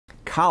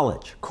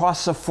College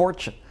costs a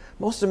fortune.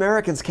 Most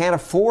Americans can't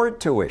afford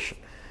tuition.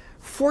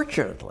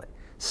 Fortunately,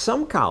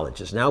 some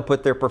colleges now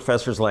put their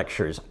professors'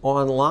 lectures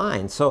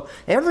online so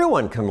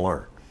everyone can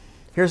learn.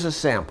 Here's a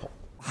sample.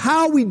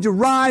 How we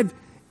derive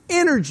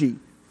energy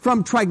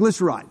from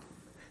triglyceride.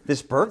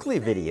 This Berkeley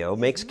video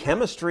makes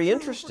chemistry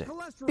interesting.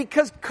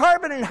 Because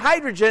carbon and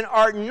hydrogen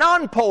are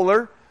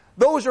nonpolar,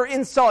 those are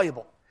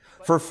insoluble.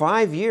 For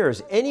 5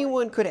 years,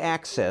 anyone could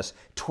access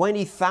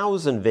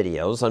 20,000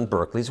 videos on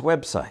Berkeley's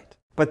website.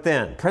 But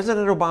then,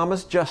 President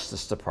Obama's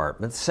Justice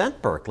Department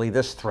sent Berkeley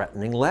this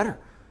threatening letter.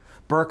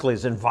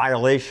 Berkeley's in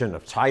violation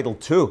of Title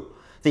II.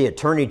 The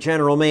Attorney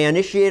General may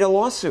initiate a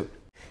lawsuit.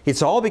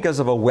 It's all because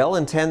of a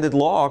well-intended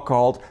law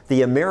called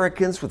the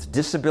Americans with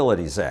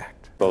Disabilities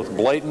Act. Both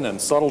blatant and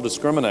subtle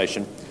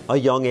discrimination. A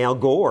young Al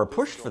Gore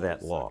pushed for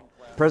that law.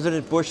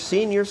 President Bush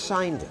Sr.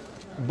 signed it.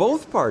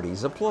 Both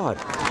parties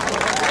applauded.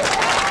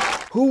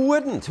 Who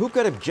wouldn't? Who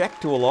could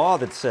object to a law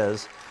that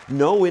says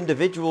no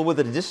individual with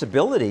a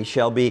disability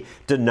shall be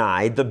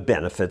denied the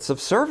benefits of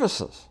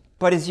services?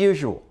 But as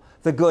usual,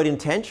 the good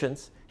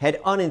intentions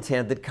had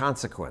unintended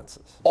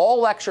consequences.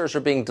 All lectures are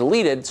being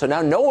deleted, so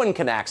now no one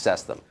can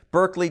access them.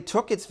 Berkeley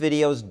took its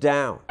videos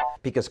down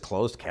because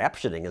closed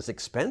captioning is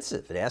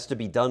expensive. It has to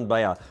be done by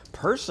a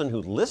person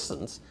who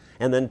listens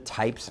and then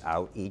types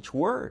out each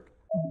word.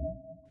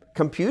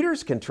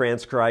 Computers can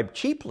transcribe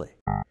cheaply,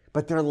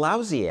 but they're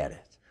lousy at it.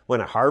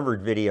 When a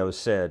Harvard video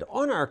said,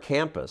 "On our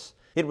campus,"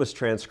 it was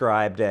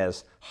transcribed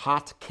as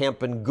 "hot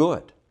campin'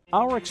 good."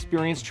 Our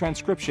experienced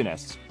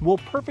transcriptionists will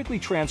perfectly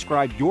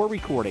transcribe your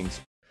recordings.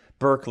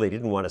 Berkeley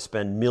didn't want to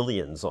spend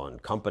millions on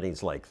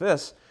companies like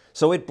this,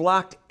 so it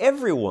blocked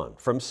everyone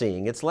from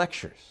seeing its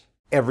lectures.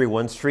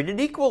 Everyone's treated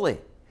equally.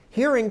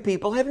 Hearing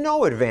people have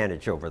no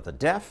advantage over the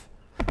deaf.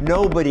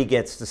 Nobody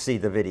gets to see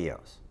the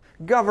videos.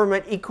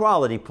 Government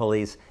equality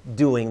police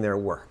doing their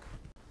work.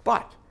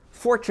 But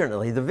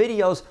fortunately, the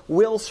videos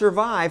will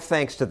survive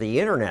thanks to the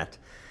internet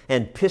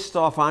and pissed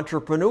off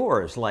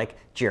entrepreneurs like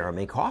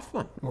Jeremey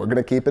Kaufmann. We're going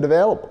to keep it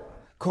available.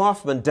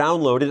 Kaufmann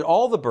downloaded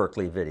all the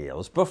Berkeley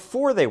videos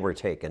before they were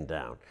taken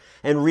down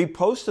and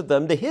reposted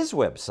them to his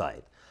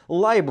website,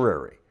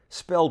 LBRY,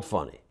 spelled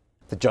funny.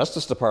 The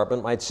Justice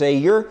Department might say,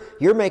 you're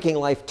making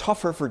life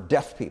tougher for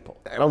deaf people.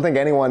 I don't think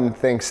anyone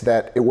thinks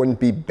that it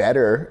wouldn't be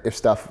better if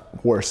stuff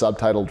were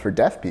subtitled for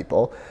deaf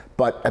people,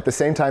 but at the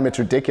same time, it's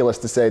ridiculous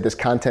to say this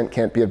content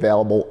can't be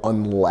available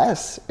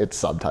unless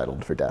it's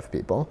subtitled for deaf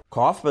people.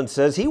 Kaufmann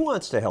says he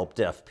wants to help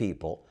deaf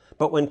people,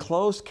 but when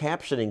closed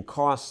captioning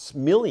costs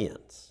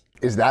millions.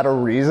 Is that a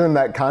reason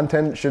that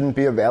content shouldn't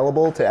be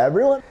available to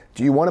everyone?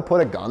 Do you want to put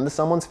a gun to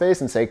someone's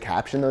face and say,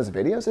 caption those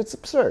videos? It's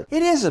absurd.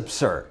 It is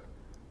absurd.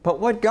 But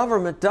what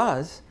government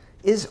does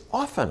is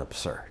often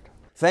absurd.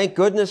 Thank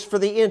goodness for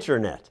the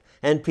internet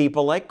and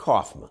people like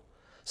Kaufmann,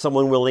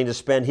 someone willing to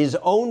spend his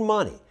own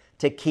money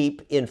to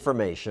keep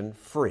information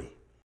free.